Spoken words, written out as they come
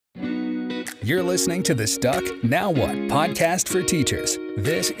You're listening to the Stuck Now What podcast for teachers.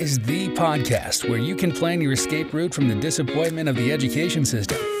 This is the podcast where you can plan your escape route from the disappointment of the education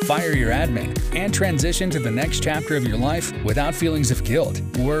system, fire your admin, and transition to the next chapter of your life without feelings of guilt,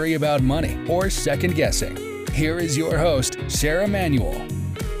 worry about money, or second guessing. Here is your host, Sarah Manuel.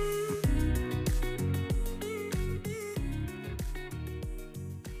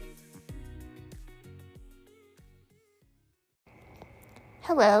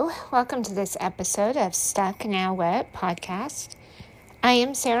 Hello, welcome to this episode of Stuck Now What podcast. I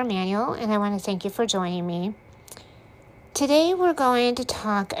am Sarah Manuel, and I want to thank you for joining me. Today we're going to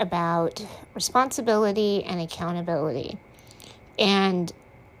talk about responsibility and accountability. And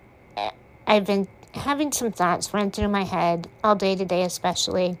I've been having some thoughts run through my head all day today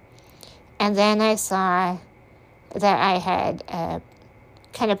especially. And then I saw that I had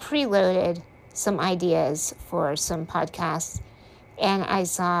kind of preloaded some ideas for some podcasts. And I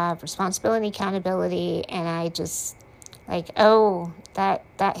saw responsibility, accountability, and I just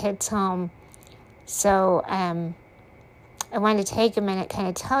that hits home. So I wanted to take a minute, kind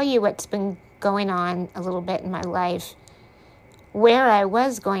of tell you what's been going on a little bit in my life, where I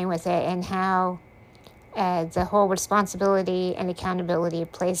was going with it, and how the whole responsibility and accountability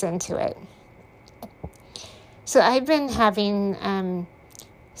plays into it. So I've been having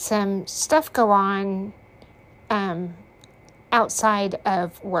some stuff go on outside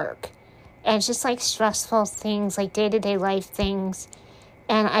of work. And it's just like stressful things, like day-to-day life things.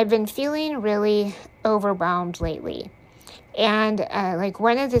 And I've been feeling really overwhelmed lately. And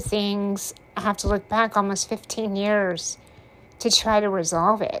one of the things, I have to look back almost 15 years to try to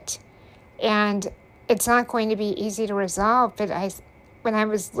resolve it. And it's not going to be easy to resolve, but when I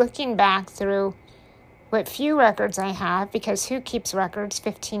was looking back through what few records I have, because who keeps records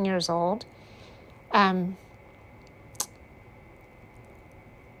 15 years old,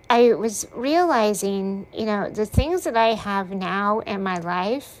 I was realizing, the things that I have now in my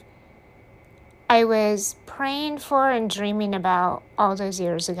life, I was praying for and dreaming about all those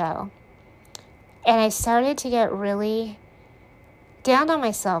years ago. And I started to get really down on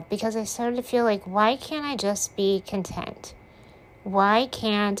myself because I started to feel like, why can't I just be content? Why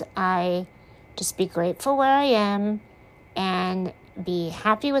can't I just be grateful where I am and be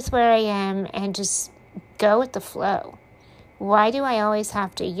happy with where I am and just go with the flow? Why do I always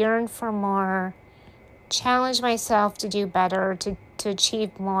have to yearn for more, challenge myself to do better, to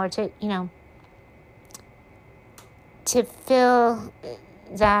achieve more, to fill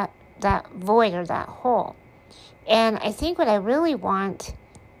that void or that hole? And I think what I really want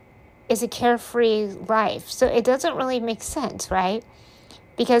is a carefree life. So it doesn't really make sense, right?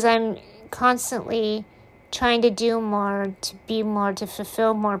 Because I'm constantly trying to do more, to be more, to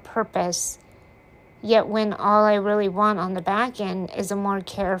fulfill more purpose. Yet when all I really want on the back end is a more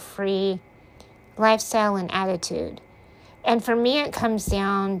carefree lifestyle and attitude. And for me, it comes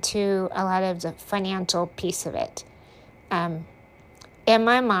down to a lot of the financial piece of it. In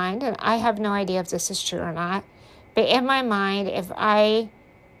my mind, and I have no idea if this is true or not, but in my mind, if I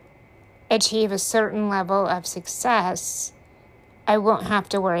achieve a certain level of success, I won't have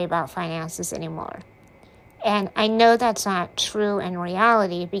to worry about finances anymore. And I know that's not true in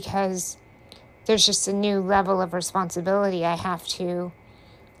reality because there's just a new level of responsibility I have to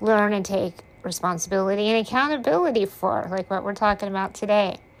learn and take responsibility and accountability for, like what we're talking about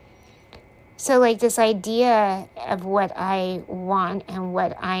today. So this idea of what I want and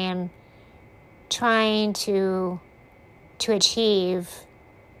what I am trying to achieve,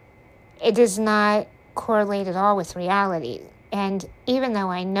 it does not correlate at all with reality. And even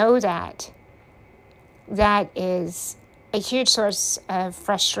though I know that is a huge source of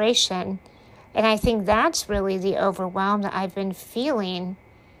frustration. And I think that's really the overwhelm that I've been feeling,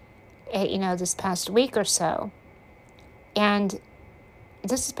 this past week or so. And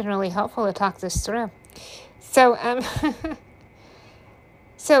this has been really helpful to talk this through. So,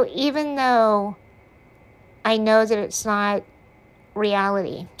 so even though I know that it's not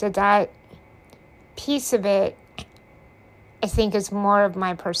reality, that piece of it, I think is more of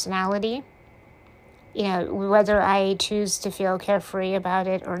my personality, whether I choose to feel carefree about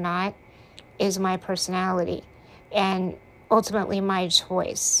it or not, is my personality and ultimately my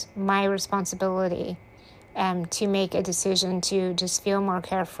choice, my responsibility to make a decision to just feel more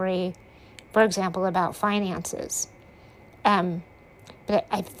carefree, for example, about finances. But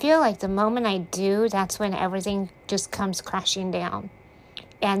I feel like the moment I do, that's when everything just comes crashing down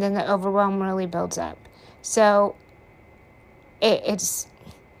and then the overwhelm really builds up. So it's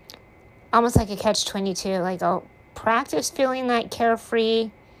almost like a catch-22, I'll practice feeling that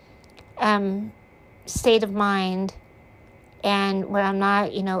carefree state of mind, and where I'm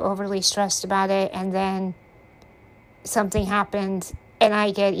not, overly stressed about it, and then something happens and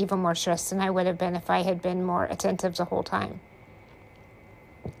I get even more stressed than I would have been if I had been more attentive the whole time.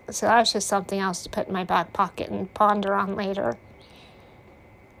 So that was just something else to put in my back pocket and ponder on later.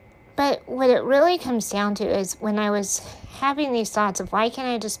 But what it really comes down to is when I was having these thoughts of why can't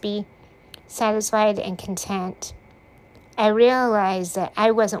I just be satisfied and content, I realized that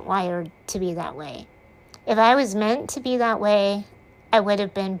I wasn't wired to be that way. If I was meant to be that way, I would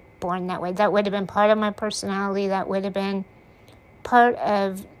have been born that way. That would have been part of my personality. That would have been part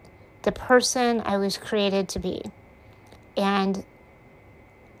of the person I was created to be. And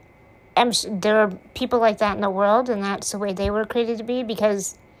there are people like that in the world, and that's the way they were created to be,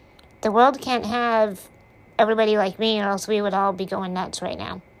 because the world can't have everybody like me, or else we would all be going nuts right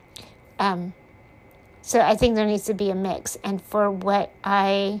now. So I think there needs to be a mix. And for what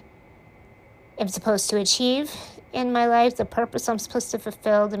I am supposed to achieve in my life, the purpose I'm supposed to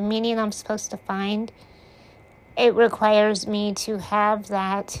fulfill, the meaning I'm supposed to find, it requires me to have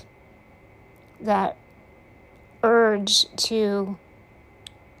that urge to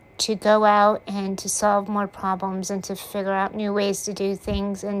go out and to solve more problems and to figure out new ways to do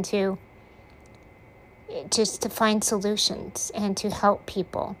things and to find solutions and to help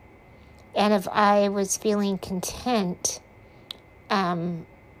people. And if I was feeling content,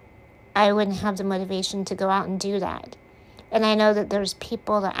 I wouldn't have the motivation to go out and do that. And I know that there's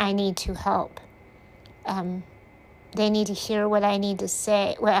people that I need to help. They need to hear what I need to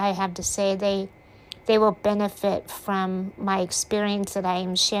say, what I have to say. They will benefit from my experience that I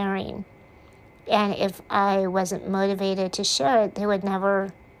am sharing. And if I wasn't motivated to share it, they would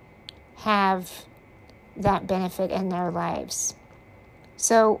never have that benefit in their lives.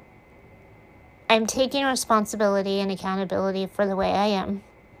 So I'm taking responsibility and accountability for the way I am.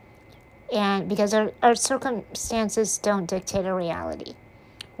 And because our circumstances don't dictate our reality.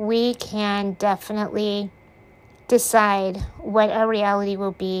 We can definitely decide what our reality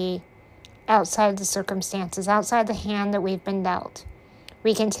will be outside the circumstances, outside the hand that we've been dealt.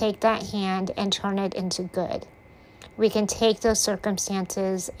 We can take that hand and turn it into good. We can take those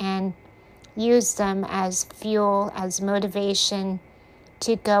circumstances and use them as fuel, as motivation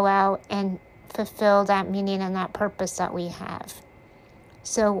to go out and fulfill that meaning and that purpose that we have.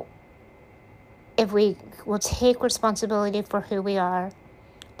 So if we will take responsibility for who we are,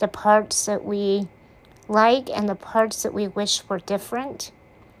 the parts that we like and the parts that we wish were different,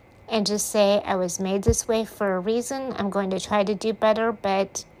 and just say, I was made this way for a reason. I'm going to try to do better,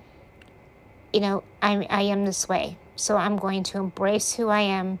 but, I am this way. So I'm going to embrace who I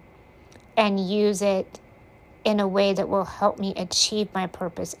am and use it in a way that will help me achieve my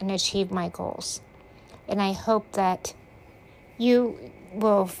purpose and achieve my goals. And I hope that you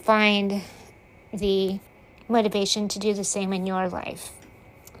will find the motivation to do the same in your life.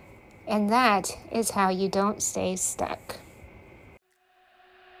 And that is how you don't stay stuck.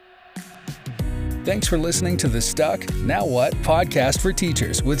 Thanks for listening to the Stuck Now What podcast for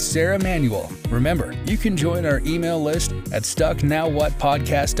teachers with Sarah Manuel. Remember, you can join our email list at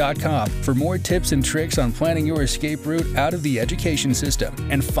stucknowwhatpodcast.com for more tips and tricks on planning your escape route out of the education system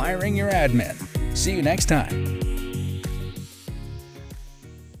and firing your admin. See you next time.